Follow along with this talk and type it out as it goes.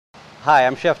Hi,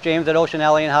 I'm Chef James at Ocean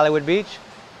Alley in Hollywood Beach.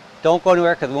 Don't go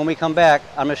anywhere because when we come back,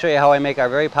 I'm going to show you how I make our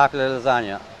very popular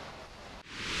lasagna.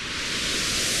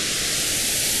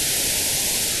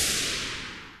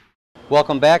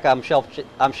 Welcome back. I'm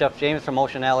Chef James from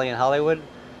Ocean Alley in Hollywood.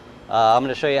 I'm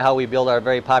going to show you how we build our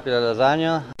very popular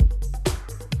lasagna.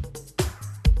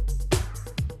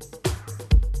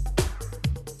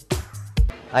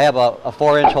 I have a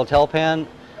 4-inch hotel pan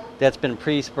that's been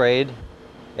pre-sprayed,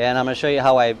 and I'm going to show you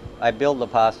how I build the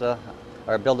pasta,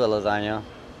 or build the lasagna.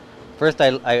 First,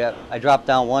 I drop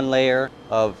down one layer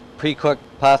of pre-cooked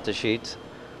pasta sheets,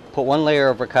 put one layer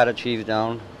of ricotta cheese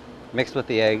down, mixed with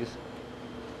the eggs.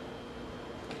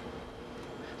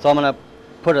 So I'm going to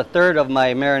put a third of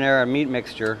my marinara meat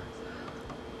mixture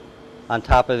on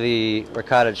top of the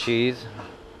ricotta cheese.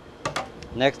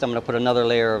 Next, I'm going to put another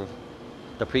layer of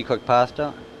the pre-cooked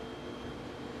pasta.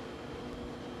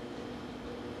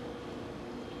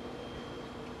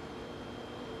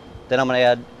 Then I'm going to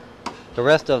add the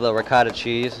rest of the ricotta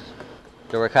cheese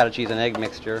and egg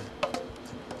mixture.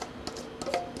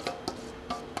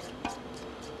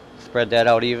 Spread that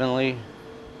out evenly.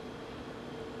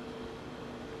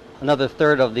 Another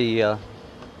third of the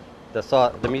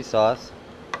meat sauce.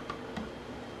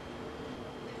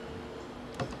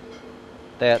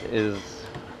 That is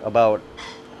about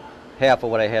half of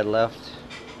what I had left.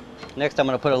 Next, I'm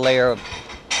going to put a layer of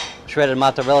shredded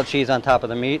mozzarella cheese on top of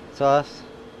the meat sauce.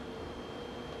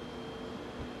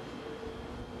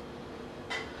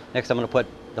 Next, I'm going to put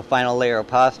the final layer of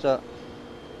pasta.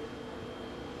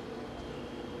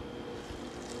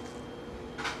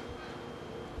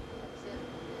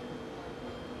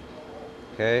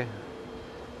 Okay.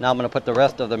 Now I'm going to put the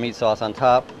rest of the meat sauce on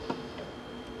top.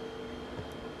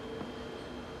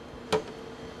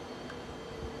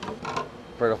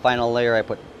 For the final layer, I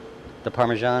put the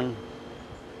Parmesan.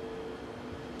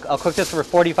 I'll cook this for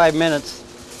 45 minutes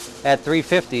at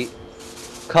 350,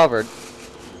 covered,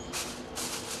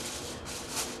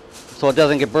 so it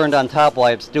doesn't get burned on top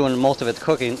while it's doing most of its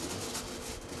cooking.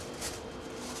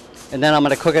 And then I'm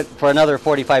going to cook it for another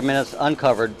 45 minutes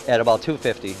uncovered at about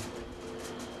 250.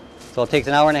 So it takes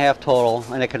an hour and a half total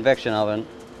in a convection oven.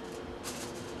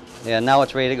 And now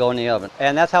it's ready to go in the oven.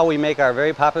 And that's how we make our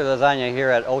very popular lasagna here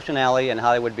at Ocean Alley in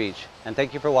Hollywood Beach. And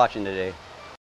thank you for watching today.